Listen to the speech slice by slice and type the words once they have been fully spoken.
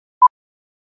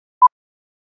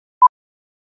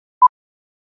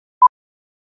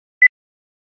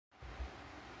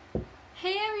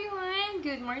Hey everyone,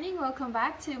 good morning, welcome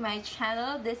back to my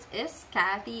channel. This is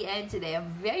Kathy and today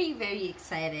I'm very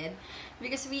excited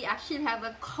because we actually have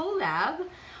a collab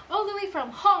all the way from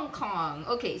Hong Kong.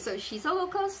 Okay, so she's a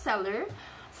local seller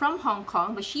from Hong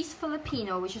Kong, but she's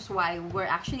Filipino, which is why we're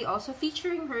actually also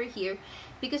featuring her here,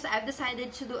 because I've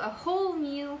decided to do a whole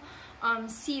new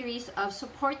series of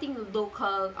supporting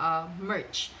local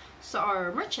merch. So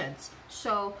our merchants.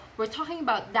 So we're talking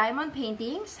about diamond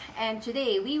paintings, and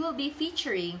today we will be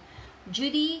featuring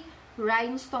Judy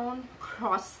Rhinestone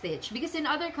cross stitch, because in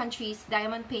other countries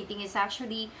diamond painting is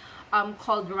actually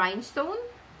called rhinestone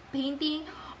painting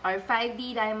or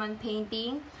 5D diamond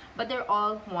painting, but they're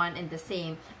all one and the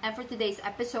same. And for today's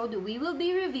episode we will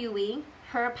be reviewing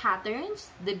her patterns,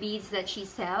 the beads that she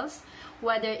sells,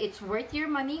 whether it's worth your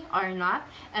money or not,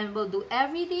 and we'll do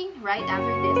everything right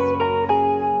after this.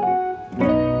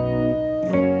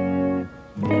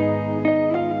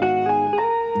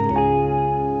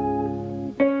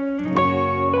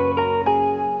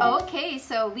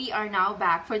 So we are now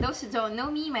back. For those who don't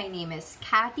know me, my name is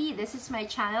Kathy. This is my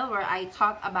channel where I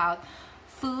talk about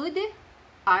food,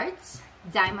 arts,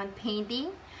 diamond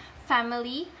painting,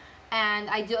 family, and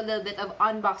I do a little bit of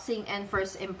unboxing and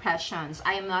first impressions.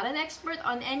 I am not an expert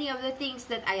on any of the things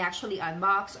that I actually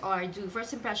unbox or do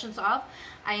first impressions of.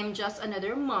 I am just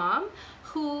another mom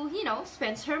who, you know,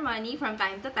 spends her money from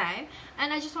time to time,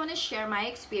 and I just want to share my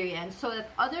experience so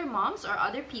that other moms or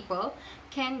other people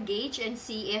can gauge and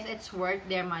see if it's worth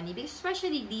their money, because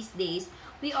especially these days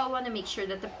we all want to make sure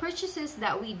that the purchases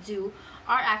that we do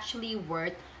are actually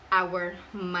worth our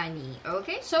money.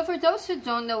 Okay, so for those who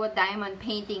don't know what diamond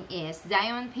painting is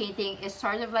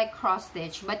sort of like cross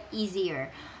stitch but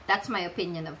easier. That's my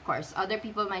opinion, of course. Other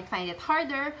people might find it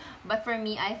harder, but for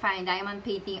me, I find diamond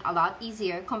painting a lot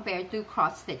easier compared to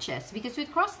cross stitches, because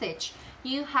with cross stitch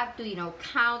you have to, you know,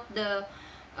 count the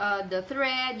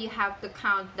thread, you have to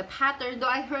count the pattern. Though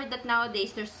I heard that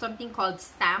nowadays there's something called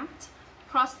stamped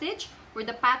cross stitch where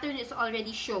the pattern is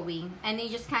already showing and you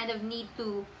just kind of need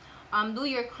to do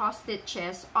your cross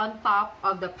stitches on top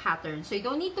of the pattern, so you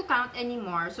don't need to count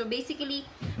anymore. So basically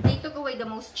they took away the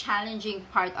most challenging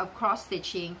part of cross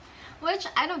stitching, which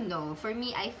I don't know, for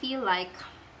me I feel like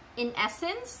in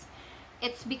essence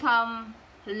it's become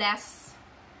less,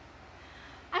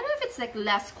 I don't know if it's like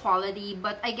less quality,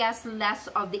 but I guess less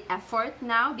of the effort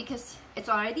now, because it's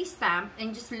already stamped and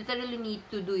you just literally need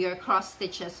to do your cross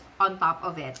stitches on top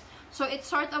of it. So it's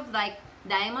sort of like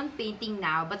diamond painting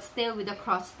now, but still with the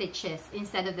cross stitches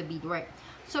instead of the beadwork.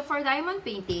 So for diamond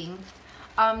painting,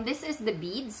 this is the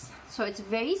beads. So it's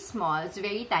very small, it's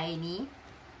very tiny,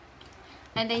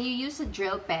 and then you use a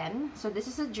drill pen. So this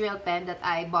is a drill pen that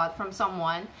I bought from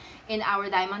someone in our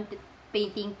diamond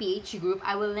painting PH group.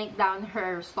 I will link down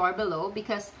her store below,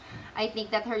 because I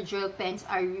think that her drill pens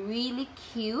are really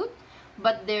cute,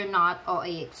 but they're not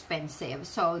OA expensive.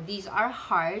 So these are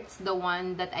hearts, the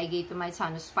one that I gave to my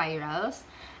son, spirals,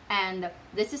 and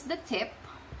this is the tip.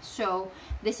 So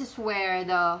this is where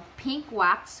the pink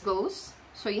wax goes,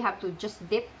 so you have to just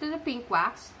dip to the pink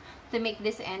wax to make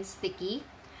this end sticky,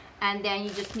 and then you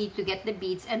just need to get the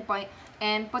beads and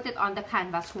put it on the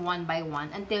canvas one by one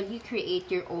until you create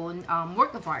your own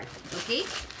work of art. Okay,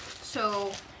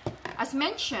 so as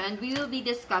mentioned, we will be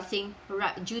discussing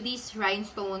Judy's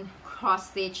Rhinestone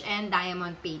cross stitch and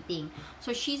diamond painting.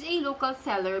 So she's a local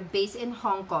seller based in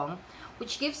Hong Kong,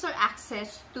 which gives her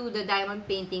access to the diamond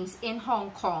paintings in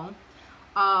Hong Kong,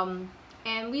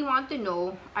 and we want to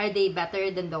know, are they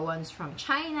better than the ones from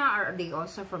China? Are they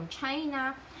also from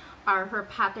China? Are her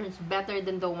patterns better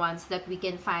than the ones that we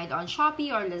can find on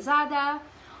Shopee or Lazada?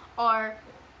 Or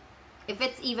if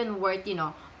it's even worth, you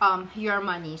know, your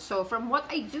money. So from what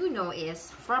I do know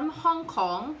is from Hong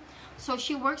Kong, so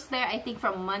she works there I think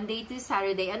from Monday to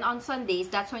Saturday, and on Sundays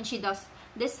that's when she does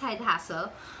this side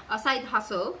hustle. So side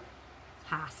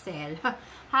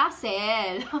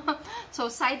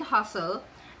hustle,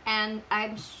 and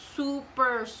I'm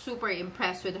super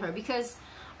impressed with her, because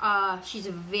she's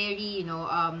very, you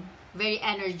know, very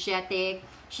energetic.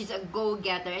 She's a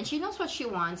go-getter and she knows what she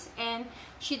wants, and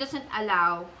she doesn't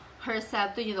allow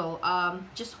herself to, you know,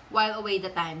 just while away the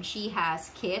time. She has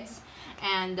kids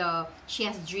and she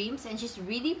has dreams, and she's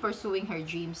really pursuing her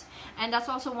dreams, and that's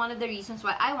also one of the reasons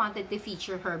why I wanted to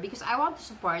feature her, because I want to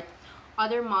support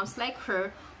other moms like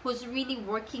her who's really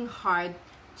working hard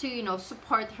to, you know,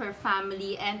 support her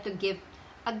family and to give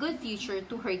a good future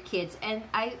to her kids. And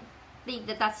I think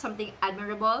that that's something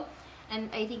admirable, and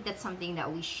I think that's something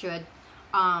that we should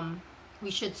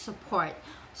support.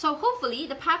 So hopefully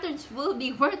the patterns will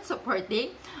be worth supporting,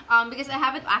 because I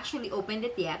haven't actually opened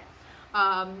it yet,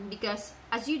 because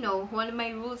as you know, one of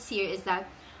my rules here is that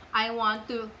I want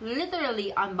to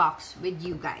literally unbox with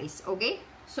you guys, okay?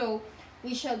 So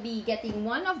we shall be getting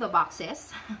one of the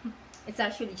boxes. It's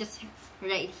actually just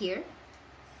right here.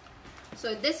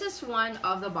 So this is one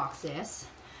of the boxes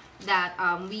that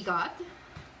we got.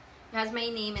 It has my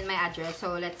name and my address,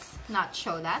 so let's not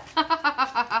show that.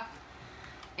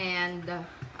 And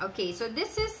okay, so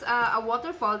this is a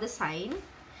waterfall design.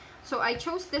 So I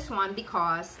chose this one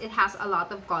because it has a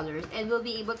lot of colors and we'll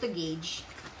be able to gauge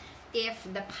if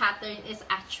the pattern is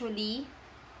actually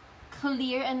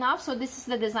clear enough. So this is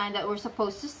the design that we're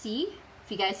supposed to see,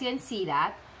 if you guys can see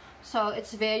that. So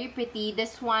it's very pretty.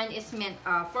 This one is meant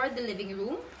for the living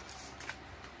room.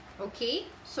 Okay,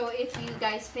 so if you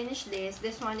guys finish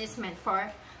this one is meant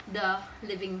for the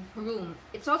living room.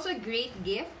 It's also a great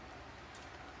gift.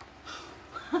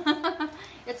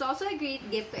 It's also a great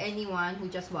gift to anyone who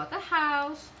just bought a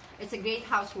house. It's a great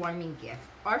housewarming gift.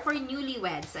 Or for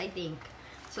newlyweds, I think.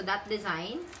 So that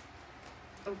design.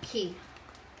 Okay.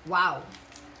 Wow.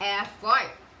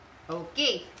 Effort.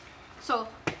 Okay. So,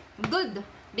 good.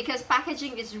 Because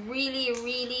packaging is really,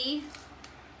 really,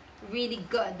 really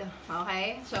good.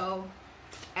 Okay? So,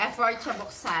 effort siya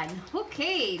buksan.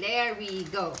 Okay. There we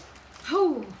go.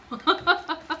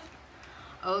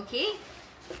 Okay.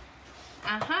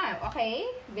 Okay.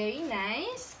 Very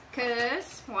nice.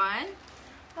 Cause one.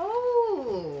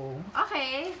 Oh.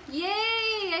 Okay.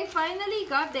 Yay! I finally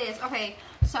got this. Okay.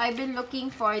 So, I've been looking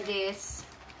for this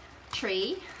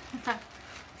tray.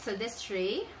 So, this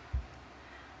tray.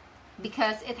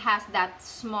 Because it has that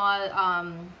small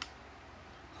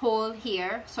hole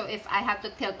here. So, if I have to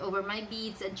tilt over my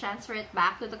beads and transfer it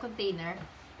back to the container,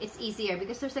 it's easier.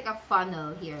 Because there's like a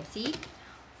funnel here. See?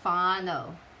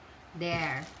 Funnel.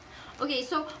 There. Okay,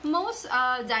 so most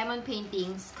diamond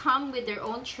paintings come with their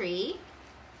own tray,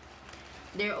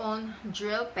 their own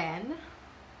drill pen.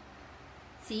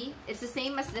 See, it's the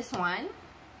same as this one,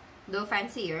 though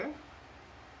fancier.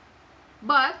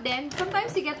 But then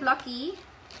sometimes you get lucky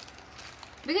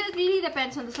because it really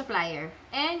depends on the supplier,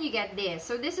 and you get this.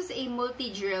 So this is a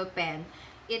multi-drill pen.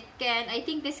 It can, I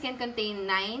think this can contain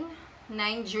nine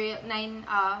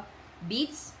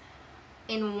beads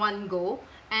in one go.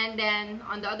 And then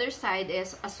on the other side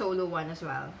is a solo one as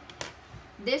well.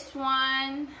 This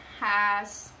one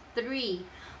has 3.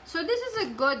 So this is a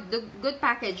good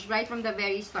package right from the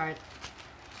very start.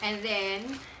 And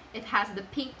then it has the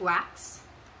pink wax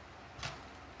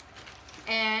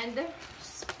and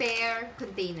spare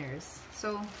containers.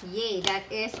 So yay, that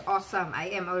is awesome. I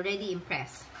am already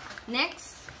impressed.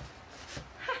 Next.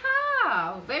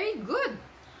 Haha, very good.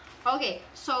 Okay,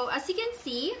 so as you can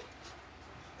see,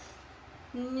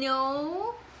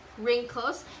 no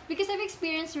wrinkles, because I've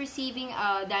experienced receiving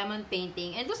a diamond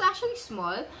painting and it was actually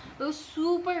small. It was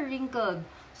super wrinkled,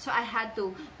 so I had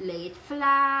to lay it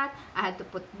flat. I had to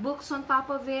put books on top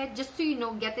of it just to, you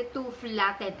know, get it to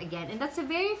flatten again, and that's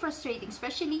very frustrating,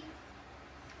 especially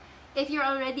if you're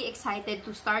already excited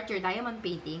to start your diamond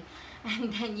painting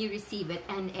and then you receive it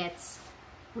and it's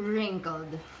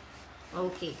wrinkled.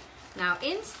 Okay, now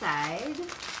inside.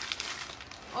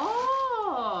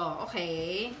 Oh,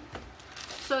 okay.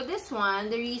 So this one,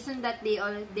 the reason that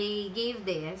they gave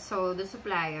this, so the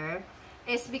supplier,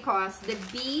 is because the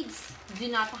beads do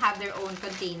not have their own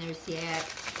containers yet.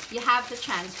 You have to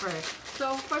transfer.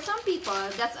 So for some people,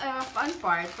 that's a fun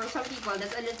part. For some people,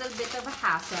 that's a little bit of a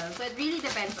hassle. So it really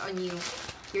depends on you,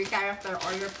 your character,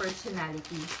 or your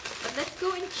personality. But let's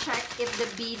go and check if the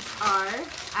beads are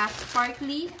as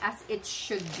sparkly as it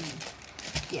should be.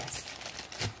 Yes.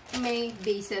 May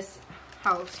basis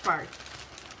how sparkling,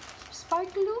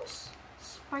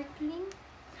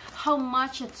 how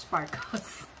much it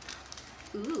sparkles.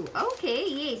 Ooh, okay,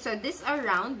 yay. So these are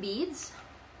round beads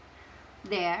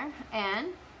there, and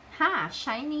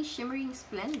shiny, shimmering,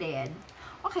 splendid.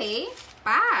 Okay,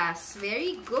 pass.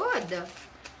 Very good.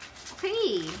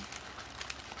 Okay,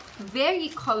 very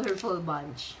colorful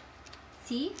bunch.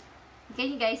 See,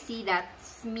 can you guys see that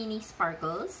mini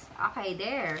sparkles? Okay,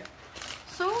 there.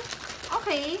 So,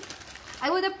 okay, I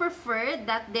would have preferred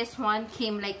that this one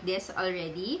came like this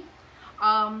already.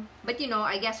 But you know,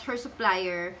 I guess her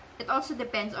supplier, it also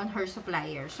depends on her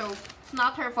supplier. So, it's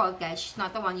not her fault, guys. She's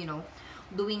not the one, you know,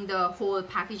 doing the whole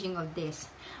packaging of this.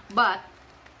 But,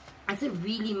 it's a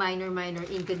really minor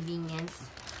inconvenience.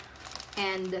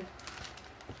 And,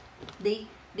 they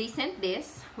sent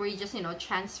this where you just, you know,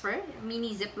 transfer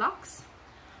mini ziplocs.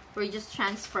 Where you just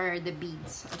transfer the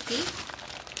beads, okay?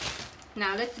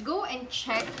 Now, let's go and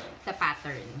check the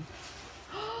pattern.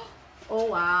 Oh,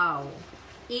 wow.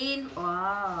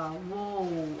 Wow. Whoa.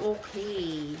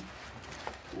 Okay.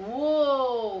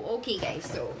 Whoa. Okay, guys.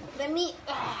 So, let me...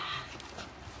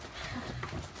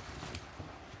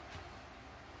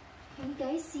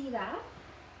 guys see that?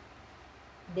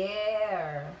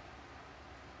 There.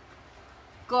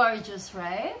 Gorgeous,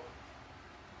 right?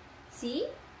 See?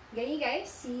 Can you guys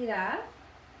see that?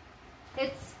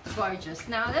 It's gorgeous.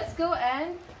 Now let's go,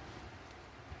 and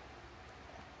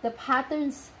the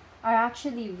patterns are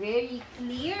actually very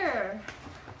clear.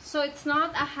 So it's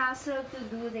not a hassle to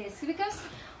do this, because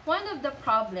one of the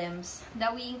problems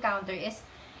that we encounter is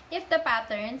if the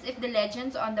patterns, if the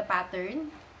legends on the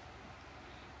pattern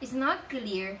is not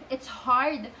clear, it's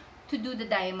hard to do the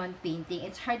diamond painting.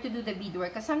 It's hard to do the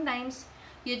beadwork, because sometimes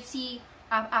you'd see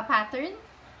a pattern.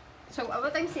 So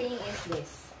what I'm saying is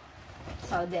this.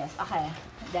 So this, okay,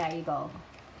 there you go.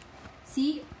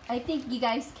 See, I think you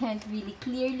guys can't really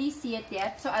clearly see it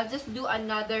yet. So I'll just do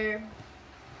another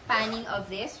panning of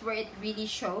this where it really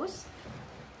shows.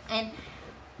 And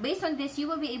based on this, you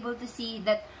will be able to see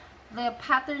that the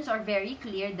patterns are very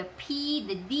clear. The P,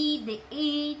 the D, the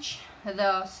H,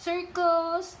 the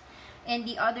circles, and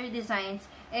the other designs.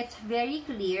 It's very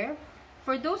clear.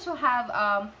 For those who have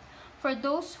eye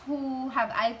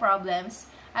problems,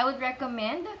 I would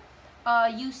recommend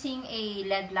using a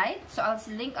LED light. So I'll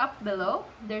link up below.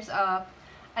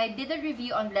 I did a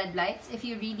review on LED lights if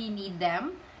you really need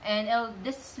them, and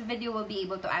this video will be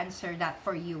able to answer that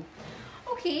for you.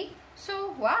 Okay,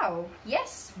 so wow,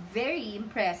 yes, very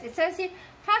impressed. It says here,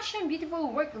 fashion,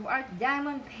 beautiful work of art,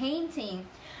 diamond painting,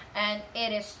 and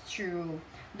it is true.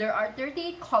 There are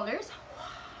 38 colors.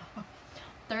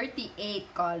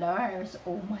 38 colors.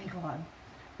 Oh my god.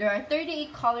 There are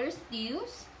 38 colors to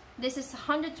use. This is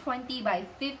 120 by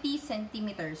 50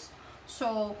 centimeters.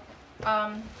 So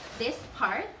this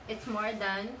part, it's more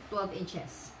than 12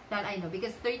 inches. That I know,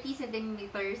 because 30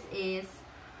 centimeters is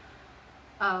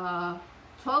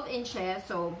 12 inches.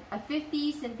 So at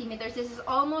 50 centimeters, this is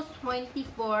almost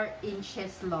 24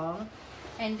 inches long.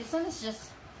 And this one is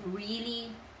just really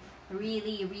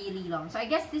long. So I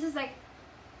guess this is like,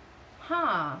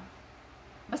 basta,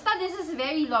 this is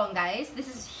very long, guys. This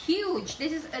is huge.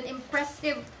 This is an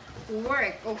impressive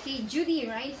work. Okay, Judy,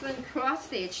 Rhinestone cross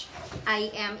stitch.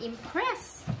 I am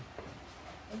impressed.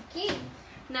 Okay,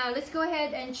 now let's go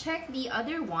ahead and check the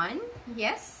other one.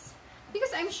 Yes,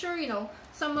 because I'm sure, you know,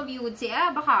 some of you would say,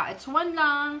 baka it's one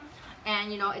lang,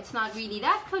 and you know, it's not really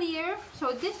that clear.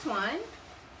 So this one,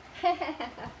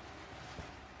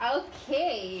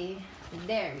 okay,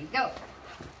 there we go.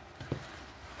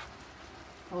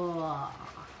 Oh.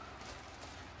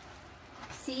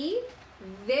 See?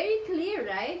 Very clear,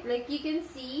 right? Like you can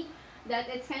see that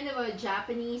it's kind of a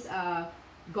Japanese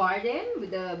garden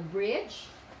with a bridge.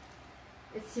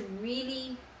 It's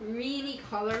really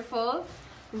colorful,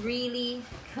 really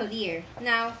clear.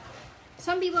 Now,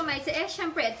 some people might say,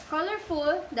 syempre, it's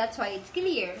colorful, that's why it's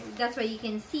clear. That's why you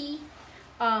can see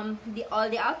all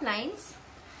the outlines.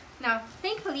 Now,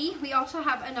 thankfully, we also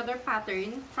have another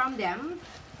pattern from them.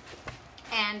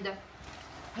 And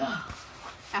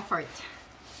effort.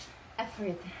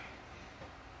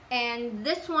 And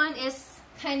this one is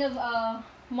kind of a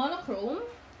monochrome.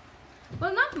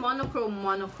 Well, not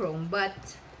monochrome,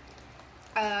 but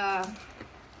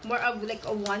more of like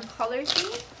a one color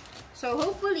thing. So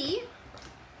hopefully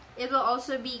it will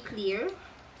also be clear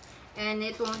and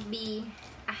it won't be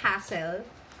a hassle.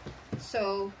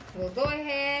 So we'll go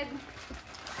ahead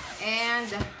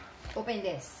and open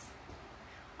this.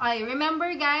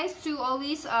 Remember, guys, to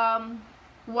always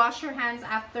wash your hands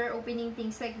after opening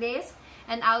things like this,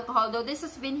 and alcohol, though this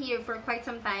has been here for quite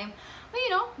some time, but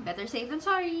you know, better safe than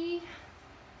sorry.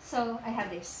 So I have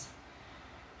this.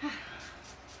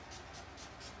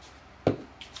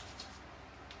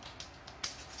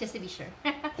 Just to be sure.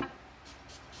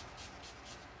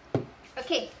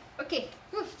 Okay.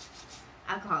 Whew.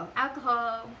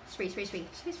 Alcohol, spray.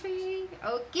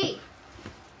 Okay.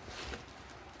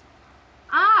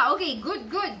 Okay,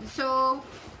 good. So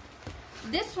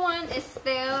this one is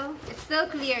still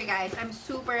clear, guys. I'm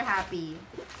super happy.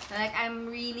 Like, I'm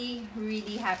really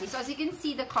happy. So as you can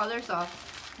see the colors of,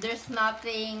 there's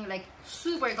nothing like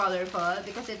super colorful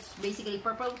because it's basically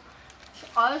purple,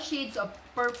 all shades of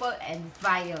purple and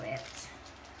violet.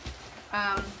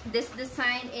 This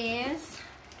design is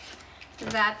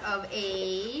that of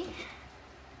a,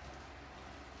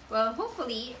 well,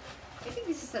 hopefully, I think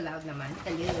this is allowed naman.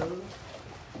 Hello.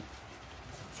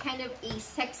 It's kind of a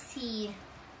sexy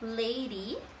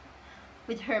lady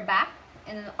with her back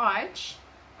and an arch.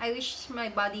 I wish my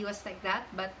body was like that,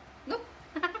 but nope.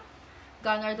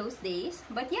 Gone are those days.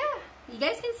 But yeah, you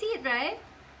guys can see it, right?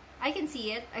 I can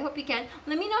see it. I hope you can.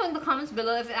 Let me know in the comments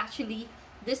below if actually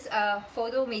this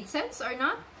photo made sense or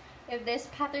not. If this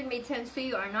pattern made sense to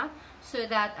you or not, so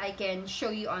that I can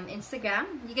show you on Instagram.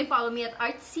 You can follow me at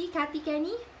Artsy Cathy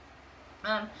Kenny.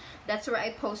 That's where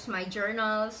I post my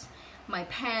journals, my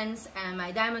pens, and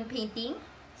my diamond painting.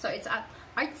 So it's at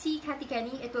Artsy Cathy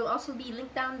Kenny. It will also be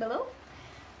linked down below.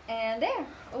 And there.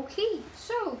 Okay,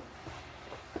 so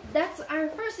that's our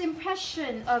first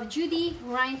impression of Judy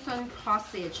Rhinestone cross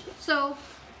stitch. So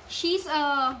she's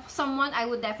someone I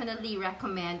would definitely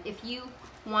recommend if you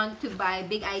want to buy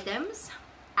big items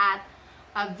at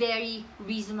a very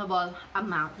reasonable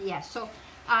amount. Yes, so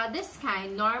this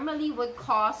kind normally would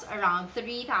cost around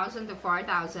 3,000 to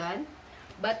 4,000,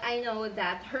 but I know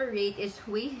that her rate is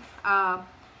way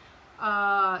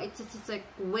it's like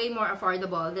way more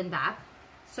affordable than that.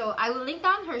 So I will link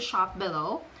down her shop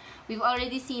below. We've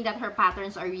already seen that her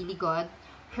patterns are really good.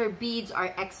 Her beads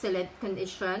are excellent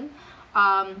condition.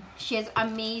 She has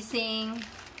amazing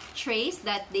trays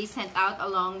that they sent out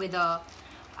along with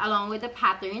the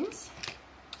patterns,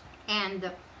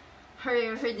 and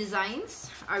her designs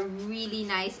are really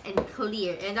nice and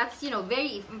clear, and that's, you know,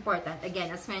 very important. Again,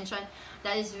 as mentioned,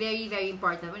 that is very, very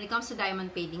important when it comes to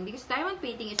diamond painting, because diamond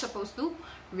painting is supposed to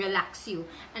relax you,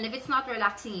 and if it's not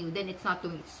relaxing you, then it's not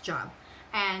doing its job,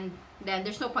 and then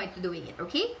there's no point to doing it.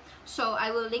 Okay, so I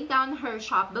will link down her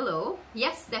shop below.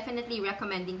 Yes, definitely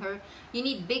recommending her. You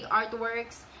need big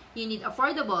artworks, you need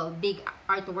affordable big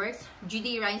artworks.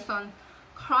 Judy Rhinestone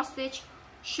cross stitch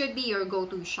should be your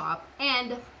go-to shop.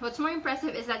 And what's more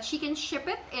impressive is that she can ship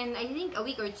it in, I think, a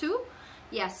week or two.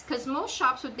 Yes, because most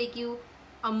shops would take you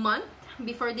a month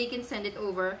before they can send it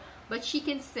over, but she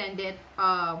can send it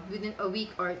within a week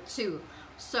or two.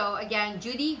 So again,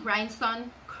 Judy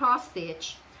Rhinestone cross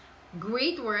stitch,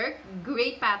 great work,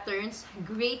 great patterns,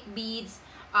 great beads,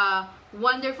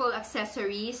 wonderful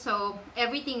accessories. So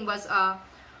everything was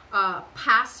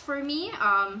pass for me.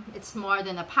 It's more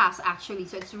than a pass actually,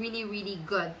 so it's really, really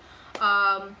good.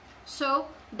 So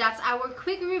that's our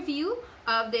quick review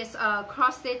of this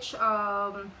cross stitch.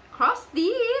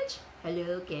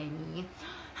 Hello, Kenny.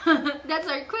 That's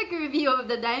our quick review of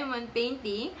the diamond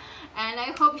painting, and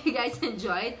I hope you guys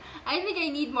enjoyed. I think I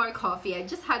need more coffee. I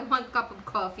just had 1 cup of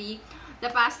coffee. The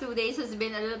past 2 days has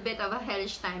been a little bit of a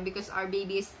hellish time because our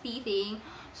baby is teething,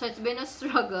 so it's been a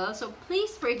struggle. So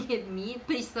please forgive me.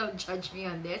 Please don't judge me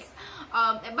on this.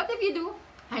 But if you do,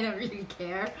 I don't really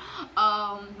care.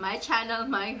 My channel,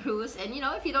 my rules, and you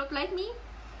know, if you don't like me,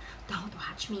 don't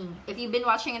watch me. If you've been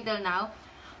watching until now,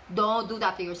 don't do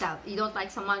that to yourself. You don't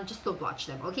like someone, just don't watch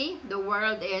them, okay? The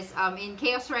world is in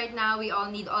chaos right now. We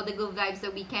all need all the good vibes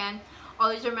that we can.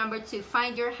 Always remember to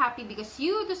find your happy, because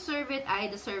you deserve it, I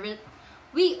deserve it,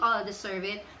 we all deserve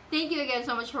it. Thank you again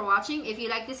so much for watching. If you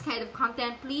like this kind of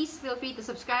content, please feel free to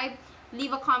subscribe,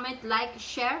 leave a comment, like,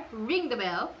 share, ring the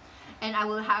bell, and I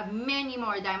will have many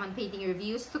more diamond painting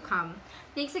reviews to come.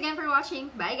 Thanks again for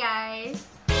watching. Bye guys!